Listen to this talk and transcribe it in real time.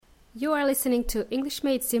You are listening to English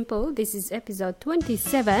Made Simple. This is episode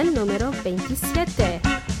 27, número 27.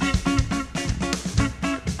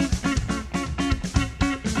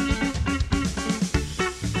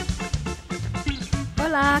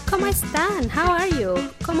 Hola, ¿cómo están? How are you?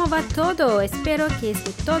 ¿Cómo va todo? Espero que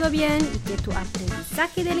esté todo bien y que tu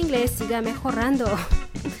aprendizaje del inglés siga mejorando.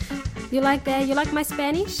 You like that? You like my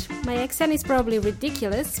Spanish? My accent is probably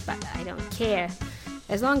ridiculous, but I don't care.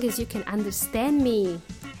 As long as you can understand me.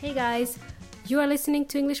 Hey guys, you are listening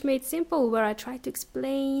to English Made Simple, where I try to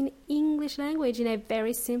explain English language in a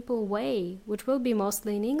very simple way, which will be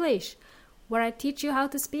mostly in English, where I teach you how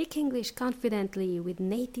to speak English confidently with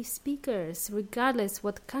native speakers, regardless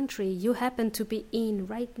what country you happen to be in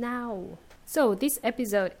right now. So this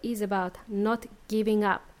episode is about not giving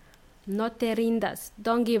up. No te rindas,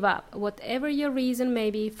 don't give up. Whatever your reason may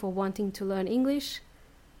be for wanting to learn English,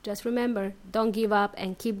 just remember, don't give up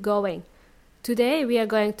and keep going. Today we are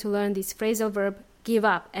going to learn this phrasal verb, give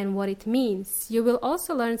up, and what it means. You will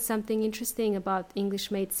also learn something interesting about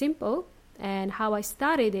English Made Simple and how I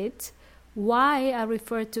started it, why I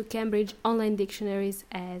refer to Cambridge online dictionaries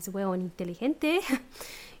as weón inteligente.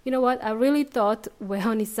 You know what, I really thought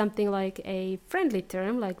weón is something like a friendly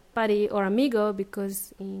term, like buddy or amigo,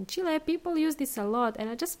 because in Chile people use this a lot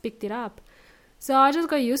and I just picked it up. So I just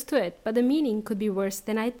got used to it, but the meaning could be worse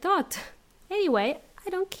than I thought. Anyway, I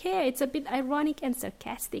don't care. It's a bit ironic and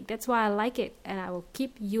sarcastic. That's why I like it, and I will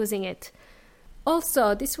keep using it.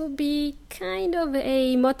 Also, this will be kind of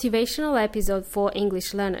a motivational episode for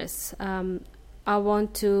English learners. I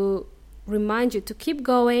want to remind you to keep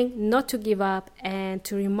going, not to give up, and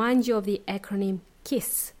to remind you of the acronym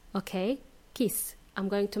KISS, okay? KISS. I'm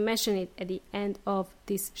going to mention it at the end of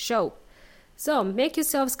this show. So, make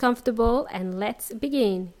yourselves comfortable and let's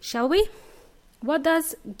begin, shall we? What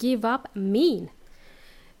does give up mean?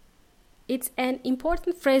 It's an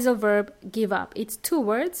important phrasal verb, give up. It's two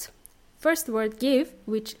words. First word, give,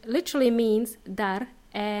 which literally means dar,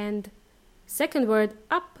 and second word,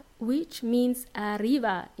 up, which means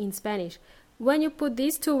arriba in Spanish. When you put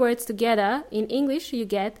these two words together, in English you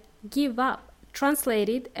get give up,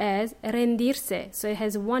 translated as rendirse. So it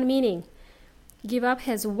has one meaning. Give up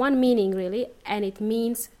has one meaning, really, and it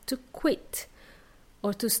means to quit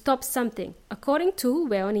or to stop something. According to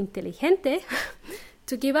weón inteligente,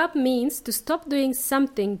 to give up means to stop doing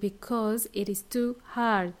something because it is too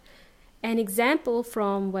hard. An example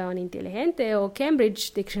from weón inteligente or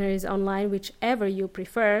Cambridge dictionaries online, whichever you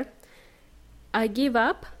prefer. I give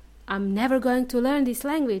up. I'm never going to learn this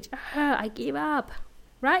language. I give up.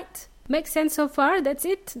 Right? Makes sense so far? That's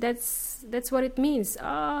it? That's what it means.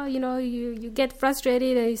 You get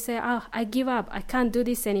frustrated and you say, I give up. I can't do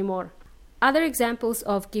this anymore. Other examples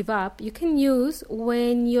of give up you can use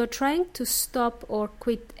when you're trying to stop or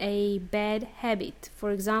quit a bad habit. For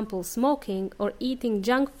example, smoking or eating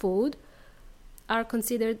junk food are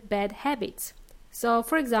considered bad habits. So,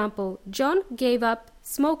 for example, John gave up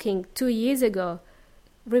smoking 2 years ago.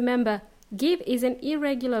 Remember, give is an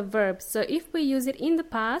irregular verb, so if we use it in the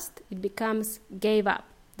past, it becomes gave up.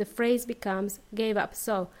 The phrase becomes gave up.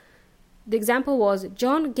 So, the example was,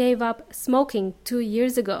 John gave up smoking 2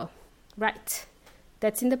 years ago. Right,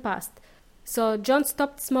 that's in the past. So John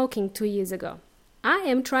stopped smoking 2 years ago. I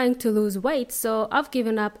am trying to lose weight, so I've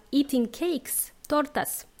given up eating cakes,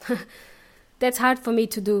 tortas. That's hard for me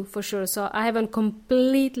to do, for sure, so I haven't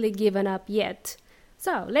completely given up yet.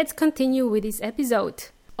 So let's continue with this episode.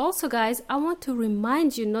 Also, guys, I want to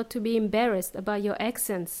remind you not to be embarrassed about your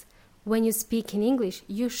accents. When you speak in English,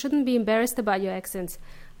 you shouldn't be embarrassed about your accents.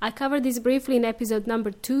 I covered this briefly in episode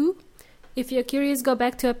number 2. If you're curious, go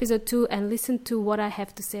back to episode 2 and listen to what I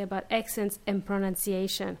have to say about accents and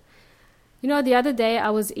pronunciation. You know, the other day I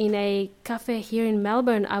was in a cafe here in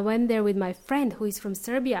Melbourne. I went there with my friend who is from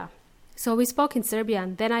Serbia. So we spoke in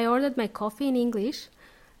Serbian. Then I ordered my coffee in English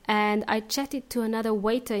and I chatted to another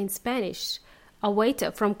waiter in Spanish, a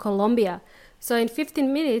waiter from Colombia. So in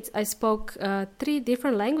 15 minutes I spoke 3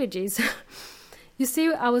 different languages. You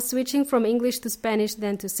see, I was switching from English to Spanish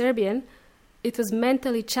then to Serbian. It was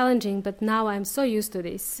mentally challenging, but now I'm so used to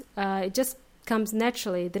this. It just comes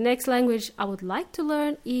naturally. The next language I would like to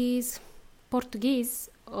learn is Portuguese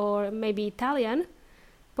or maybe Italian.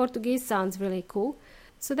 Portuguese sounds really cool.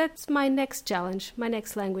 So that's my next challenge, my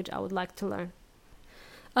next language I would like to learn.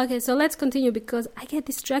 Okay, so let's continue because I get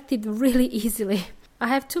distracted really easily. I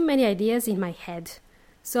have too many ideas in my head.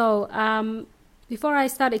 So, before I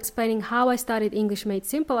start explaining how I started English Made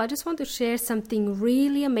Simple, I just want to share something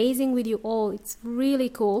really amazing with you all. It's really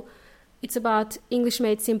cool. It's about English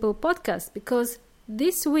Made Simple podcast because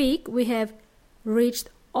this week we have reached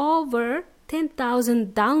over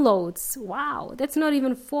 10,000 downloads. Wow, that's not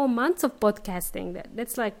even 4 months of podcasting.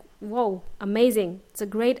 That's like, whoa, amazing. It's a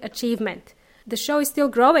great achievement. The show is still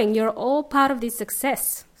growing. You're all part of this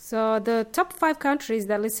success. So the top 5 countries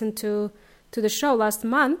that listened to the show last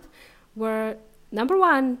month were number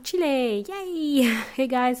 1, Chile. Yay! Hey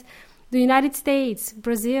guys. The United States,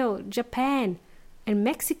 Brazil, Japan, and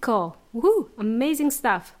Mexico. Woohoo! Amazing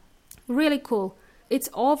stuff. Really cool. It's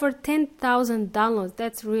over 10,000 downloads.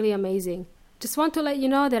 That's really amazing. Just want to let you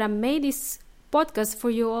know that I made this podcast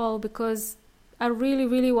for you all because I really,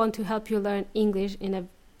 really want to help you learn English in a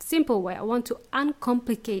simple way. I want to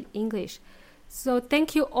uncomplicate English. So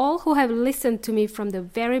thank you all who have listened to me from the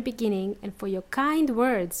very beginning and for your kind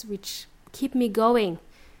words which keep me going.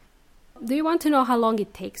 Do you want to know how long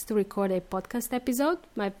it takes to record a podcast episode?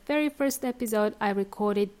 My very first episode I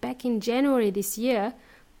recorded back in January this year,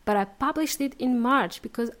 but I published it in March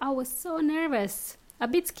because I was so nervous. A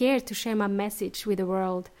bit scared to share my message with the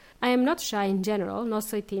world. I am not shy in general, no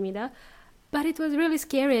soy tímida, but it was really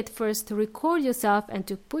scary at first to record yourself and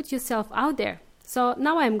to put yourself out there. So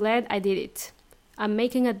now I'm glad I did it. I'm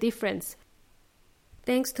making a difference.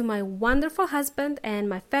 Thanks to my wonderful husband and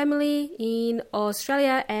my family in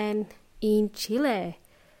Australia and in Chile.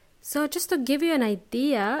 So just to give you an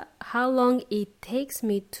idea how long it takes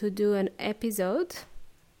me to do an episode,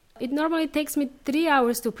 it normally takes me 3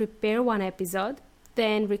 hours to prepare one episode,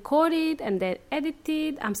 then record it and then edit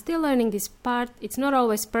it. I'm still learning this part. It's not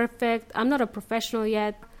always perfect. I'm not a professional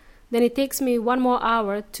yet. Then it takes me 1 more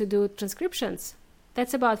hour to do transcriptions.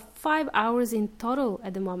 That's about 5 hours in total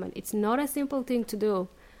at the moment. It's not a simple thing to do.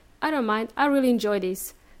 I don't mind. I really enjoy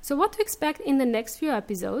this. So what to expect in the next few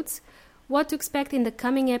episodes? What to expect in the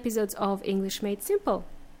coming episodes of English Made Simple?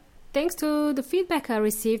 Thanks to the feedback I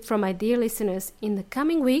received from my dear listeners, in the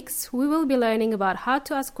coming weeks we will be learning about how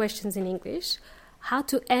to ask questions in English, how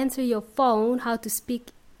to answer your phone, how to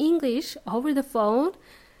speak English over the phone,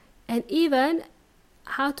 and even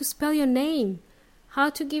how to spell your name, how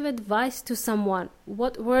to give advice to someone,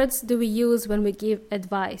 what words do we use when we give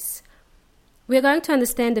advice. We are going to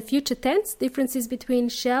understand the future tense, differences between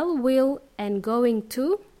shall, will, and going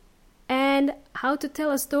to, and how to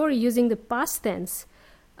tell a story using the past tense.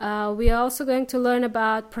 We are also going to learn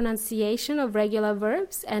about pronunciation of regular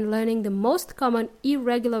verbs and learning the most common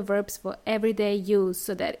irregular verbs for everyday use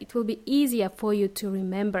so that it will be easier for you to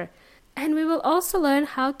remember. And we will also learn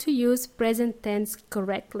how to use present tense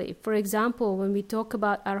correctly. For example, when we talk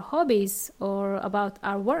about our hobbies or about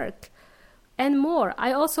our work and more.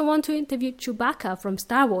 I also want to interview Chewbacca from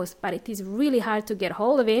Star Wars, but it is really hard to get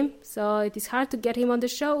hold of him, so it is hard to get him on the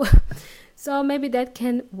show. So maybe that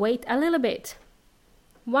can wait a little bit.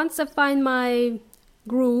 Once I find my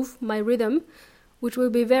groove, my rhythm, which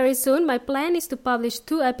will be very soon, my plan is to publish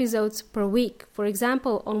 2 episodes per week. For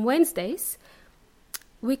example, on Wednesdays,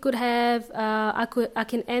 we could have, I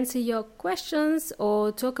can answer your questions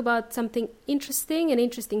or talk about something interesting, an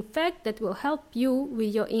interesting fact that will help you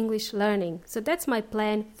with your English learning. So that's my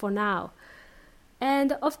plan for now.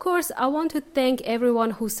 And of course, I want to thank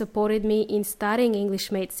everyone who supported me in starting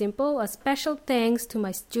English Made Simple. A special thanks to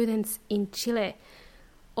my students in Chile.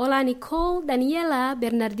 Hola Nicole, Daniela,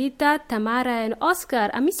 Bernardita, Tamara, and Oscar.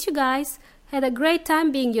 I miss you guys. Had a great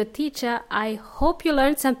time being your teacher. I hope you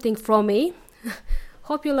learned something from me.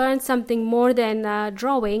 Hope you learned something more than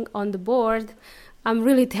drawing on the board. I'm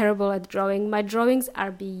really terrible at drawing. My drawings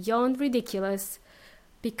are beyond ridiculous.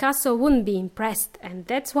 Picasso wouldn't be impressed, and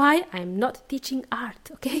that's why I'm not teaching art,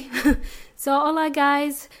 okay? So hola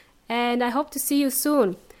guys, and I hope to see you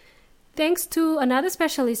soon. Thanks to another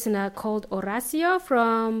special listener called Horacio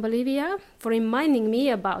from Bolivia for reminding me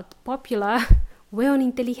about popular Weón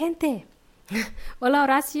Inteligente. Hola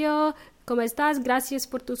Horacio, ¿cómo estás? Gracias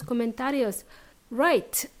por tus comentarios.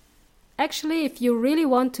 Right. Actually, if you really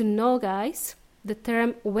want to know, guys, the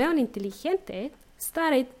term Weón Inteligente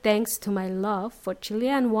started thanks to my love for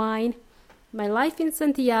Chilean wine, my life in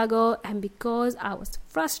Santiago, and because I was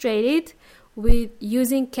frustrated with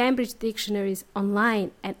using Cambridge dictionaries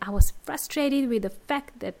online, and I was frustrated with the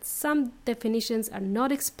fact that some definitions are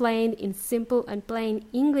not explained in simple and plain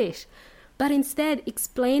English, but instead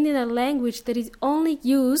explained in a language that is only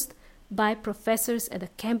used by professors at the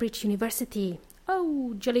Cambridge University.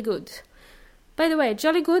 Oh, jolly good. By the way,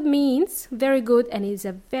 jolly good means very good and is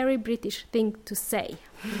a very British thing to say.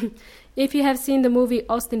 If you have seen the movie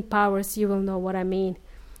Austin Powers, you will know what I mean.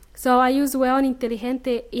 So I use Weón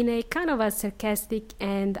Inteligente in a kind of a sarcastic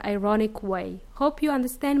and ironic way. Hope you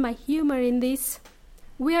understand my humor in this.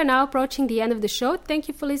 We are now approaching the end of the show. Thank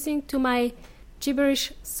you for listening to my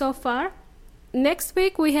gibberish so far. Next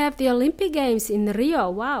week we have the Olympic Games in Rio.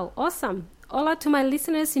 Wow, awesome. Hola to my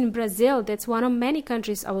listeners in Brazil. That's one of many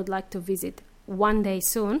countries I would like to visit one day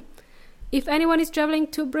soon. If anyone is traveling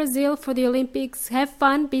to Brazil for the Olympics, have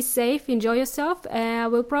fun, be safe, enjoy yourself. I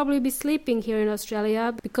will probably be sleeping here in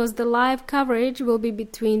Australia because the live coverage will be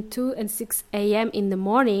between 2 and 6 a.m. in the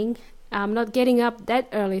morning. I'm not getting up that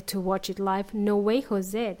early to watch it live. No way,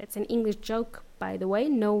 Jose. That's an English joke, by the way.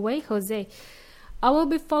 No way, Jose. I will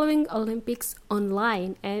be following Olympics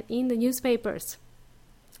online and in the newspapers.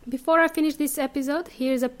 Before I finish this episode,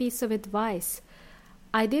 here's a piece of advice.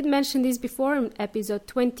 I did mention this before in episode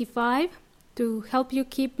 25. To help you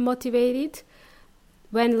keep motivated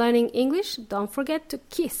when learning English, don't forget to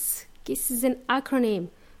KISS. KISS is an acronym.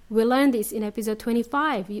 We learned this in episode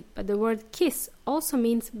 25, but the word kiss also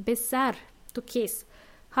means besar, to kiss.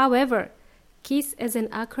 However, KISS as an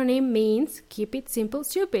acronym means keep it simple,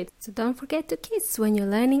 stupid. So don't forget to kiss when you're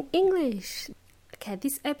learning English. Okay,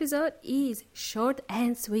 this episode is short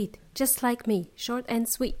and sweet, just like me, short and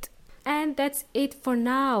sweet. And that's it for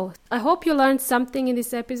now. I hope you learned something in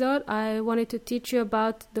this episode. I wanted to teach you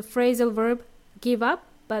about the phrasal verb give up,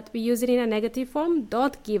 but we use it in a negative form,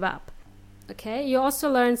 don't give up. Okay, you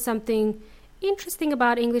also learned something interesting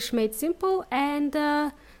about English Made Simple, and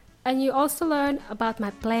you also learned about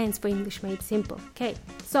my plans for English Made Simple. Okay,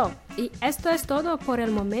 so, y esto es todo por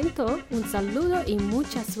el momento. Un saludo y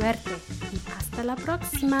mucha suerte. Y hasta la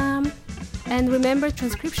próxima. And remember,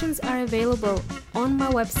 transcriptions are available on my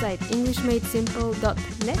website,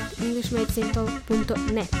 englishmadesimple.net,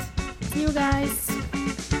 englishmadesimple.net. See you guys!